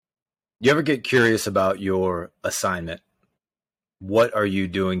You ever get curious about your assignment? What are you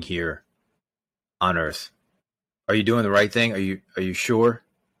doing here on Earth? Are you doing the right thing? Are you sure?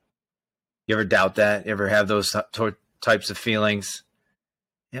 You ever doubt that? You ever have those types of feelings?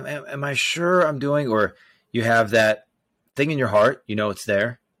 Am I sure I'm doing? Or you have that thing in your heart, you know it's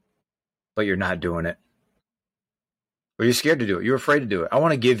there, but you're not doing it. Or you're scared to do it. You're afraid to do it. I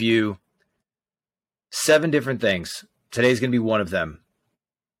want to give you 7 different things. Today's going to be one of them.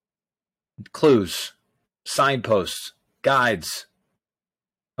 Clues, signposts, guides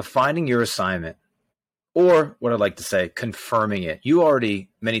of finding your assignment. Or what I'd like to say, confirming it. You already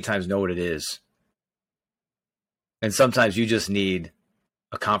many times know what it is. And sometimes you just need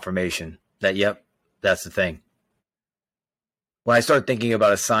a confirmation that, yep, that's the thing. When I started thinking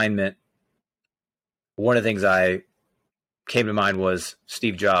about assignment, one of the things I came to mind was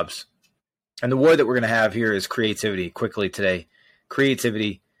Steve Jobs. And the word that we're going to have here is creativity quickly today.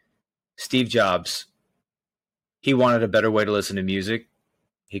 Creativity, Steve Jobs. He wanted a better way to listen to music.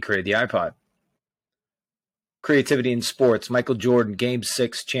 He created the iPod. Creativity in sports. Michael Jordan, Game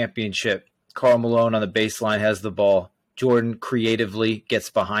 6 championship. Karl Malone on the baseline has the ball. Jordan creatively gets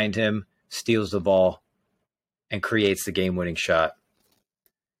behind him, steals the ball, and creates the game-winning shot.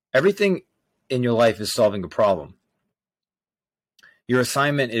 Everything in your life is solving a problem. Your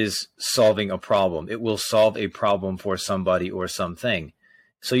assignment is solving a problem. It will solve a problem for somebody or something.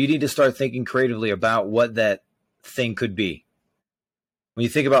 So you need to start thinking creatively about what that thing could be. When you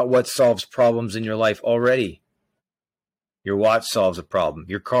think about what solves problems in your life already, your watch solves a problem.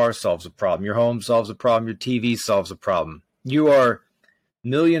 Your car solves a problem. Your home solves a problem. Your TV solves a problem.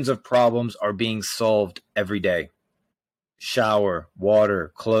 Millions of problems are being solved every day. Shower,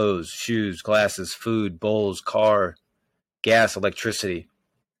 water, clothes, shoes, glasses, food, bowls, car, gas, electricity.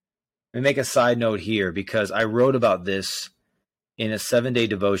 Let me make a side note here because I wrote about this in a 7-day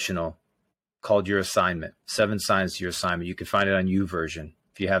devotional called Your Assignment. 7 Signs to Your Assignment. You can find it on YouVersion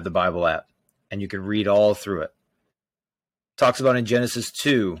if you have the Bible app, and you can read all through it. Talks about in Genesis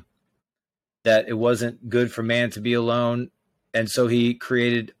 2 that it wasn't good for man to be alone, and so he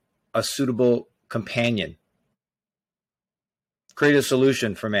created a suitable companion. Create a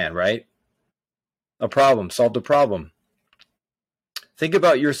solution for man, right? A problem, solved a problem. Think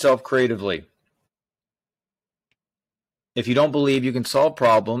about yourself creatively. If you don't believe you can solve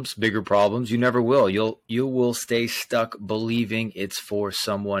problems, bigger problems, you never will. You will stay stuck believing it's for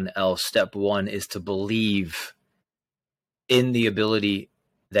someone else. Step 1 is to believe in the ability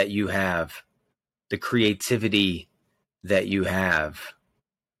that you have, the creativity that you have.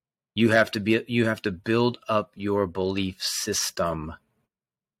 You have to build up your belief system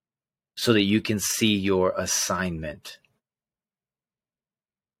so that you can see your assignment.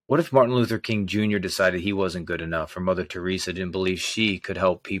 What if Martin Luther King Jr. decided he wasn't good enough, or Mother Teresa didn't believe she could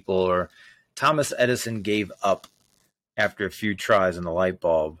help people, or Thomas Edison gave up after a few tries on the light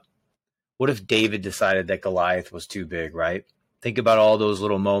bulb? What if David decided that Goliath was too big, right? Think about all those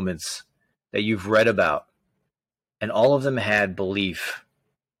little moments that you've read about, and all of them had belief.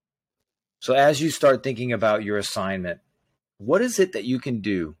 So as you start thinking about your assignment, what is it that you can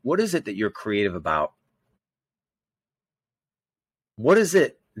do? What is it that you're creative about? What is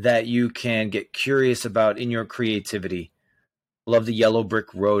it that you can get curious about in your creativity? Love the yellow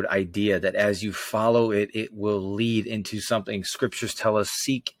brick road idea that as you follow it, it will lead into something. Scriptures tell us,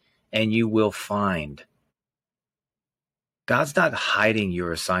 seek and you will find. God's not hiding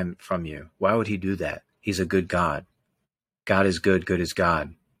your assignment from you. Why would he do that? He's a good God. God is good. Good is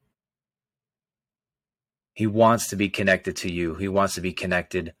God. He wants to be connected to you. He wants to be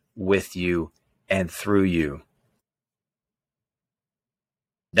connected with you and through you.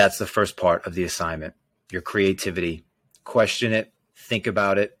 That's the first part of the assignment, your creativity. Question it, think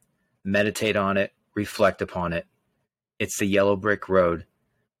about it, meditate on it, reflect upon it. It's the yellow brick road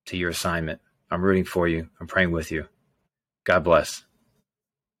to your assignment. I'm rooting for you. I'm praying with you. God bless.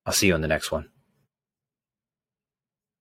 I'll see you on the next one.